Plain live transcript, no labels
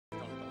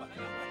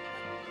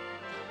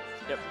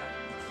Yep.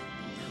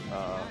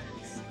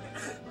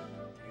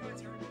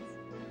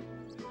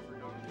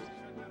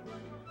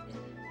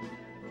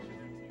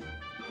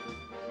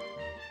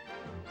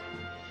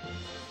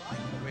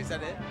 Wait, is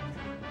that it?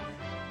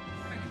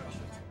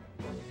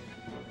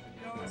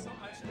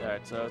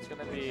 Alright, so it's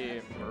gonna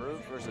be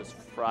Maruf versus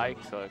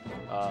Frycook.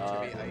 It's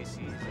gonna be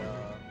Icy's.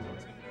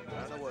 I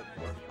don't know what.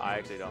 I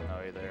actually don't know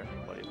either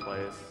what he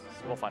plays.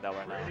 So we'll find out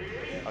right now.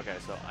 Okay,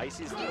 so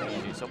Icy's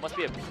Luigi, so it must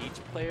be a Peach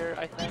player,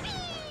 I think.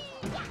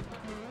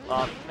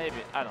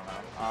 Maybe, I don't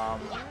know.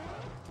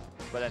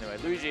 But anyway,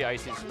 Luigi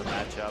Icy's the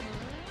matchup.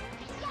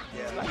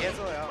 Yeah, he has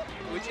a lot.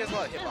 Luigi has a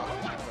lot of hitbox on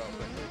himself,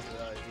 but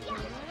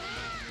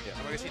yeah.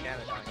 I'm gonna see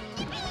Nana dying.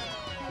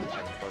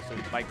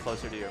 Mic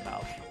closer to your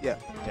mouth. Yeah.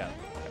 Yeah.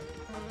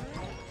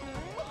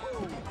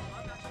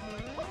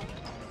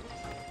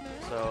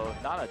 So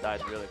Nana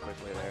died really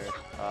quickly there.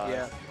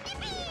 Yeah.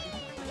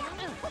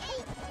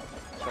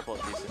 A couple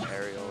of decent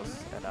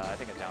aerials, and I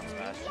think a down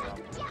smash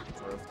from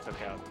Maruf took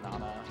out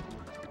Nana.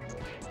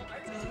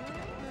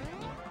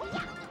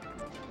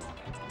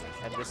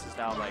 And this is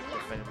now like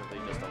definitively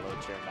just a low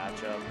tier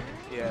matchup.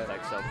 Yeah.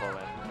 Like Sopo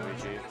and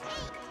Luigi.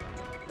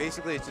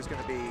 Basically, it's just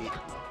gonna be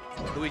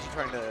Luigi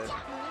trying to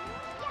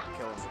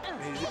kill him.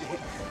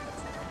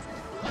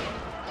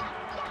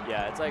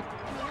 Yeah, it's like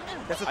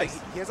that's the thing.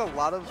 He has a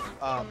lot of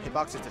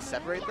hitboxes to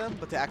separate them,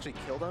 but to actually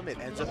kill them, it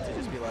ends up to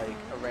just be like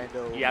a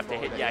rando. You have to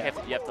hit. Yeah,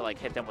 you have to like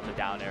hit them with a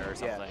down air or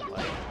something. Yeah.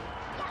 Like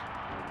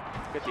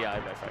good DI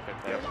by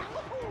Frycook there.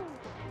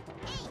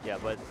 Yeah,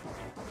 but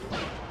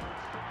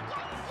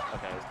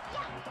okay.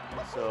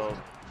 So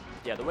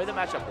yeah, the way the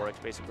matchup works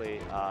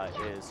basically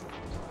is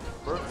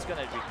Maruf is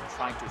going to be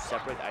trying to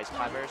separate the ice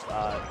climbers.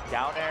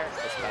 Down air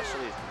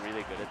especially is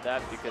really good at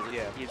that because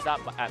he's not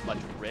at much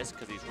risk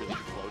because he's really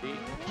floaty.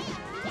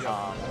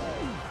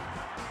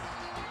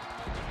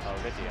 Oh,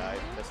 good DI,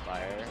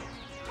 misfire.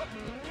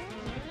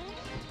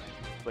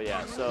 But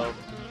yeah, so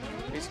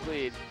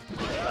basically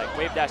like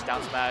wave dash,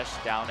 down smash,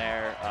 down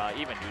air,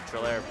 even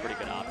neutral air, pretty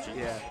good options.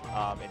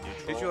 Yeah. In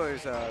neutral. Neutral air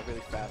is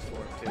really fast for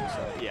him too.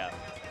 So yeah.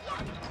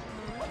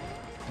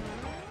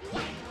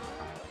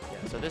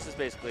 So this is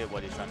basically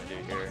what he's trying to do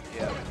here.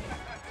 Yeah.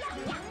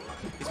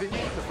 He's been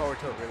using the forward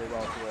tilt really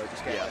well to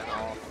just get that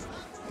off.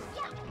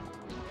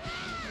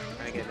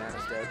 Trying to get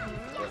Nana's dead.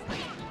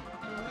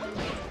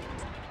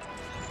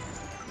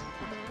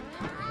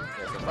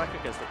 Yeah, so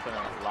Frycook has to put in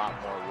a lot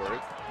more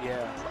work.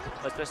 Yeah.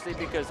 Especially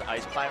because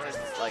ice climbers,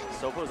 like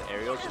Sopo's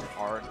aerials just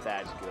aren't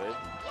that good.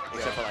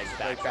 Except for like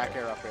back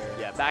air, up air.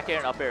 Yeah, back air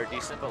and up air are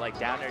decent, but like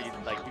down air, you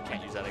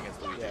can't use that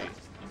against Luigi.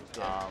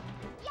 Yeah.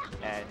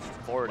 And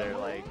forward air,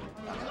 like,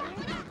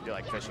 you're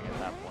like fishing at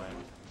that point.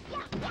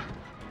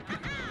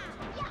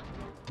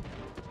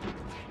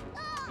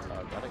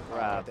 Got a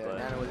grab, but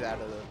Nana was out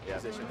of the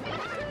position. Yeah,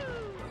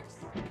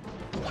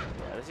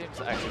 this seems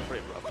actually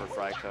pretty rough for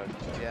Frycook.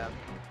 Yeah.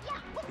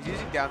 He's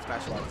using down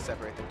smash a lot to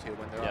separate them too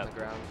when they're on the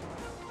ground.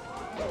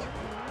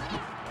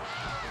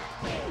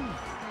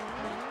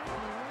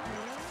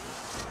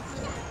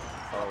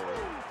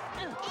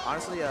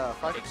 Honestly,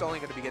 Frycook's only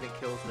going to be getting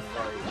kills with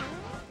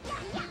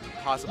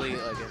possibly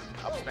like an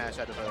up smash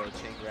out of a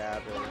chain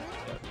grab or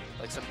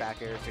like some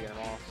back airs to get him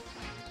off.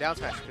 Down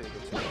smash is pretty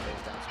good too. Down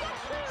smash.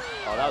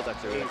 Oh, that was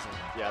actually really,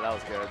 yeah, that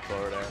was good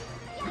forward air.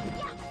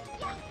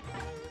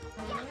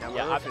 Now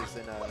Maruf is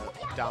in a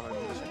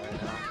dominant position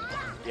right now.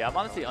 Yeah, I'm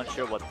honestly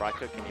unsure what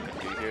Frycook can even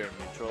do here in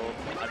neutral.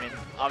 I mean,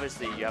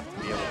 obviously you have to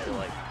be able to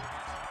like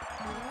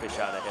fish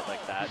out a hit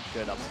like that.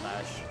 Good up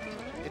smash.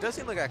 It does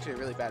seem like actually a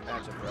really bad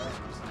matchup for us.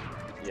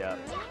 Yeah.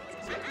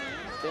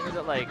 Thing is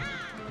that like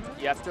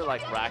you have to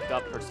like rack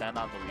up percent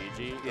on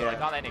Luigi. Yeah.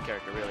 Like on any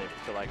character really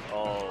to like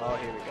Oh,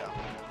 here we go.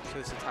 So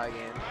it's a tie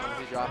game.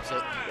 He drops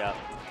it. Yeah.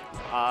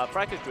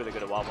 Frycook's really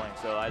good at wobbling,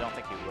 so I don't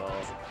think he will.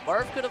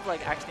 Maruf could have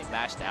like actually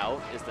mashed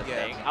out is the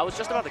thing. I was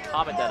just about to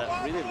comment that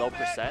at really low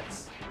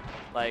percents,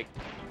 like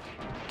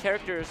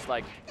characters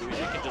like Luigi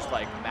can just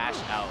like mash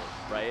out,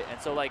 right?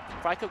 And so like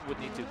Frycook would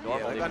need to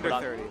normally like put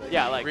on 30,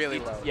 like really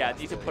low. Yeah,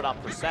 need to put on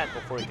percent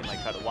before he can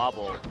like try to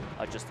wobble,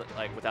 just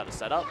like without a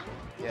setup.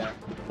 Yeah.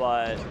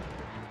 But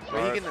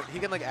he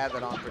can like add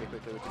that on pretty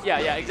quickly. Which is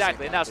yeah,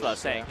 exactly, and that's what I was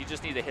saying. You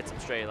just need to hit some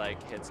straight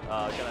like hits.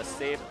 Gonna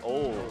save.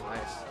 Oh,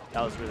 nice.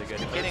 That was really good.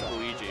 Hitting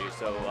Luigi,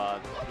 so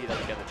he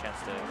doesn't get the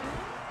chance to.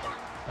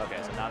 Okay,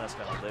 so Nana's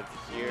gonna live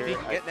here. If he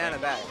can get Nana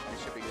back, it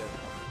should be good.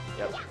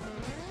 Yep.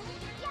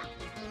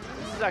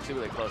 This is actually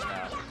really close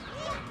now.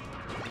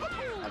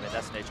 I mean,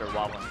 that's nature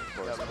wobbling, of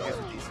course. Yeah,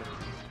 decent.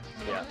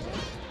 Yeah.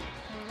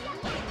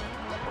 Oh,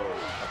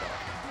 okay.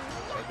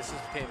 This is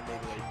became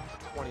maybe like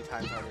 20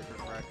 times harder for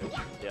Frycook.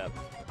 Yep.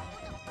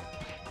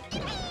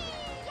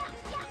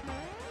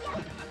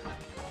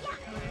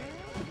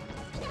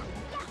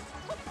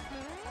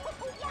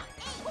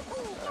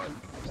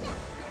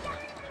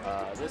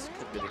 This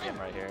could be the game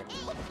right here.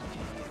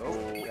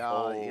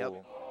 Yep.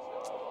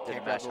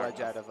 Can't grab the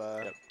ledge out of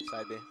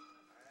side B.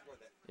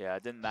 Yeah,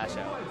 it didn't mash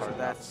out. So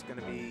that's going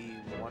to be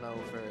 1-0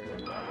 for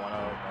 1-0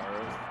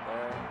 Maruf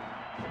there.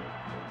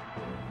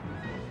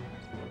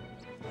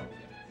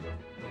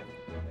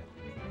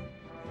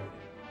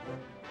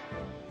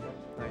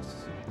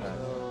 Nice.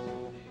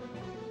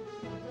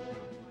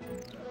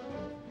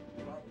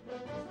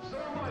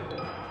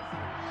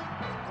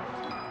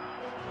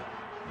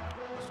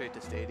 Straight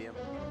to stadium.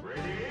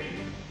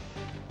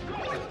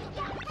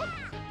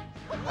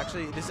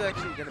 Actually, this is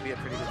actually going to be a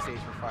pretty good stage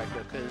for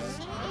Frycook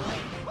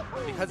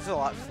because it's a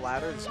lot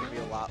flatter. This is going to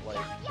be a lot like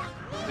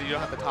you don't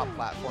have the top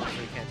platform,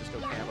 so you can't just go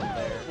cam up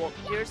there. Well,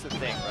 here's the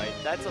thing, right?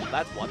 That's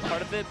one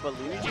part of it, but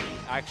Luigi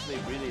actually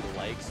really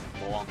likes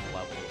long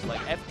levels.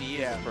 Like FD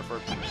is his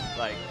preferred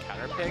like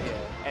counter pick,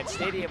 and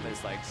Stadium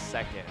is like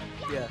second.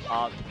 Yeah.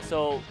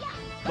 So,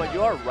 but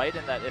you are right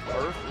in that if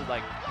Earth is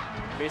like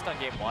based on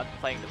game 1,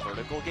 playing the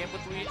vertical game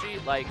with Luigi,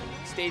 like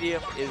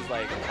Stadium is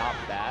like not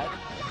bad.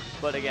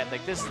 But again,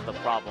 like this is the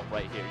problem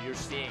right here. You're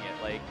seeing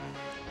it like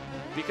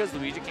because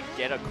Luigi can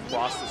get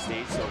across the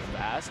stage so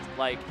fast,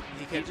 like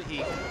he can control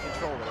it.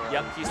 Right?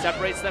 Yep, he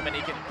separates them and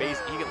he can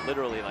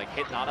literally like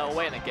hit Nana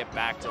away and then get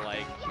back to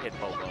like hit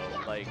Popo.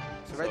 Like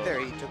so right there,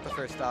 he took the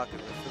first stock.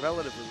 It's a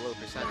relatively low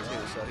percent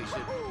too, so he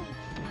should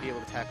be able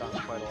to tack on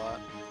quite a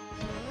lot.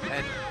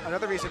 And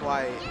another reason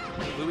why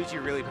Luigi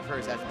really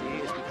prefers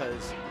FD is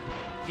because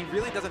he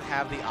really doesn't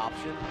have the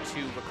option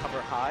to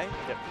recover high,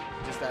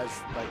 just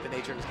as like the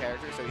nature of his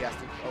character, so he has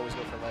to always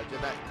go for ledge,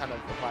 and that kind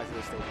of applies to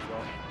this stage as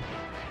well.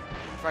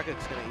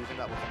 Frycook's going to even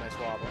up with a nice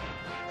wobble.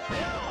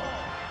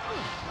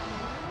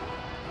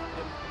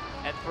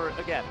 And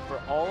for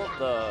all of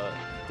the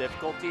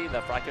difficulty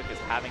that Frycook is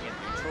having in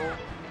neutral,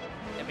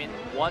 I mean,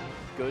 one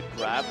good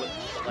grab with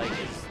like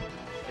is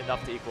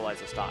enough to equalize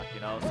the stock, you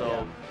know?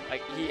 So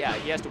like he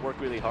has to work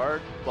really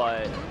hard,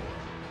 but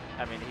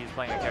I mean, he's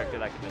playing a character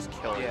that can just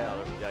kill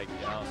another, like,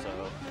 you know, so.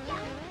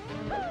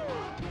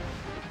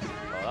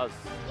 Oh,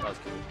 that was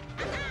cool.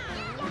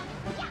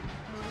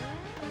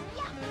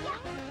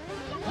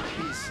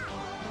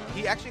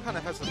 He actually kind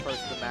of has to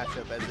approach the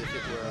matchup as if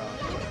it were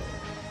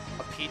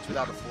a Peach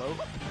without a float.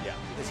 Yeah.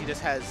 Because he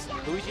just has,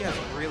 Luigi has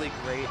really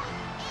great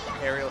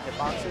aerial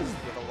hitboxes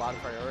with a lot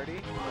of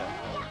priority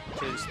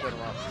to split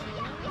them up.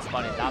 It's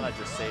funny, Nana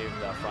just saved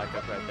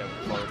Frycook right there with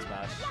the forward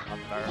smash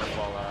on Maruf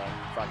while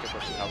Frycook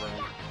was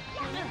recovering.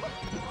 Okay,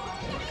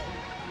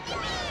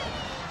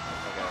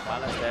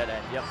 Nana's dead,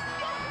 and yep.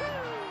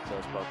 So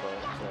is Popo,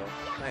 so.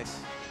 Nice.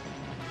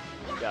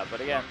 Yeah, but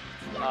again,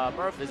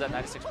 Maruf is at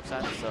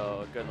 96%,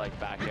 so a good like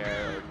back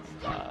air,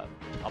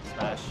 up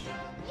smash,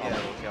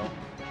 will kill.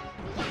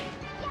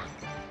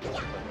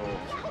 But, oh,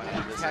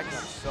 man, this attacking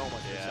up so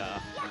much.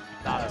 Yeah.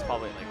 Nana's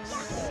probably like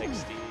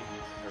 60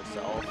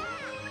 herself.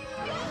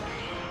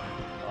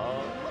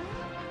 Oh.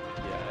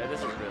 Yeah, this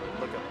is really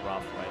looking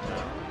rough right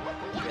now.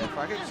 Yeah,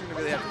 Frycook's going to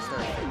really have to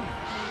start thinking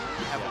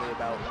heavily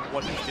about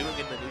what he's doing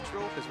in the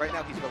neutral, because right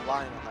now he's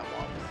relying on that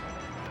wobble.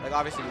 Like,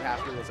 obviously you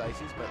have to with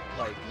Ices, but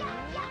like,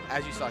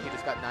 as you saw, he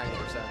just got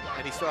 90%,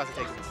 and he still has to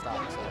take his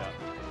stock, so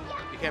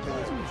you can't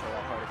really control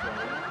that part if you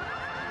want to.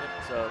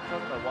 So,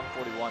 comes by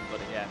 141,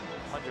 but again,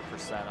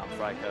 100% on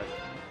Frycook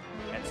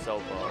and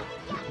Sopo.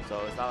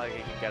 So it's not like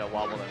he can get a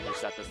wobble and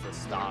reset this to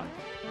stock.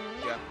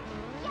 Yeah.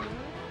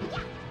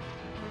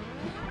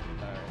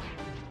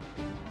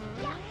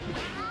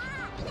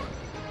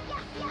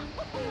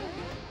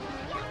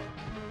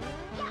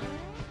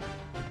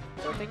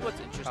 So I think what's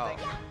interesting...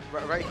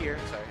 Right here,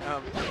 sorry.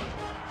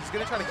 He's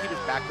going to try to keep his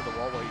back to the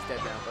wall while he's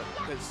dead now,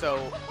 but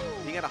so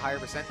being at a higher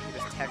percent, he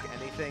can just tech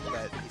anything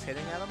that he's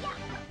hitting at him.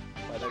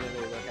 But that didn't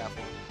really work out for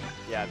him.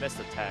 Yeah, I missed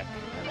the tech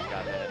and then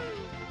got hit.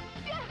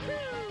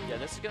 Yeah,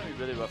 this is going to be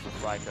really rough for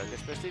Frycook,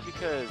 especially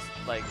because,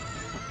 like,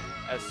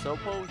 as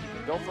Sopo, he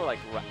can go for, like,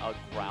 a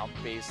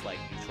ground-based, like,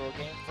 neutral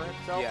game for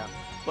himself. Yeah.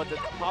 But the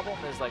problem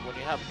is, like, when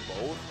you have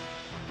both,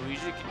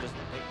 Luigi can just,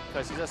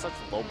 because he's at such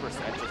low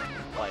percent, just,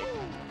 like,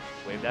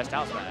 wave dash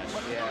down smash.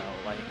 Yeah. You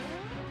know,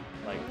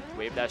 like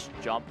wave dash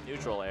jump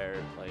neutral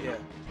air. Like. Yeah.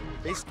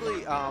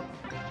 Basically,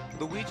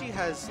 Luigi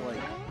has,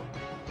 like,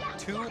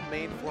 two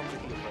main forms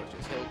that he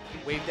approaches. He'll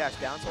wave dash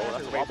down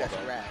smash or wave dash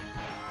grab.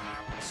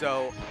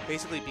 So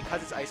basically,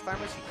 because it's Ice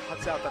Climbers, he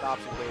cuts out that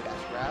option wave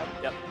dash grab.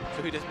 Yep.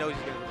 So he just knows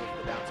he's going to remove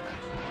the down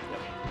smash.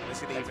 Yep. This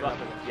is going to even up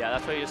again. Yeah,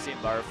 that's why you've seen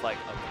Maruf like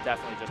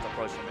definitely just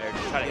approach from air,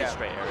 just try to hit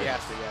straight air. Yeah,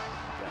 so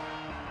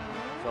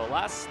So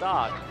last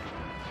stock,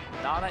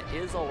 Nana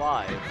is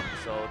alive.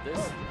 So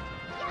this.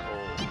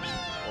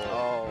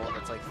 Oh,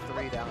 it's like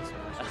 3 down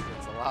smashes.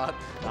 It's a lot.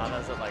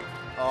 Nana's at like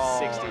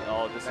 60.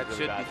 Oh, this is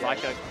really bad.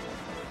 Frycook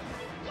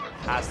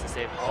has to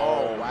save.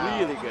 Oh, wow.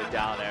 Really good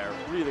down air.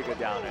 Really good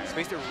down air.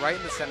 Spaced it right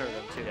in the center of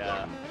them, too.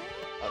 Yeah.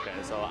 Okay,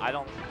 so I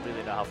don't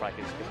really know how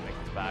Frycook is going to make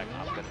this back.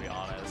 I'm going to be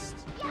honest.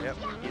 Yep.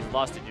 He's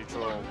lost in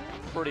neutral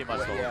pretty much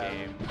the whole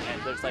game.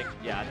 And there's like,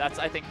 yeah, that's,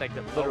 I think, like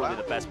literally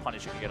the best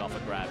punish you can get off a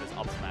grab is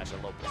up smash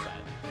at low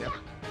percent. Yep.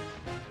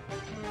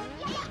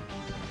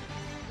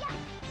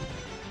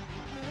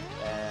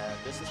 And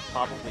this is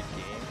probably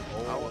game.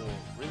 Oh,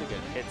 really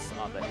good hits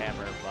on the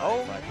hammer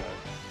by Frycook.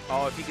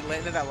 Oh, if he can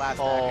land in that last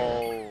back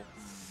air.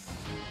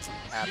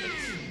 Happens.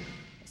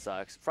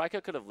 sucks.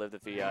 Frycook could have lived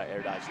if he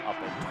air dodged up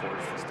and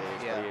towards the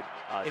stage. Yeah.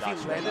 But If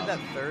he landed that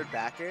third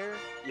back air,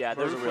 yeah,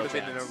 there's a Maruf real would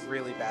have been in chance. a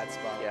really bad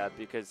spot. Yeah,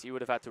 because he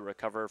would have had to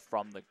recover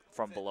from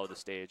below the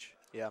stage.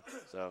 Yeah.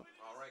 So,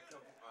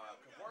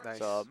 Nice.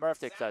 so Maruf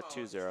takes that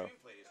 2-0.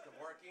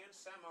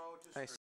 Nice.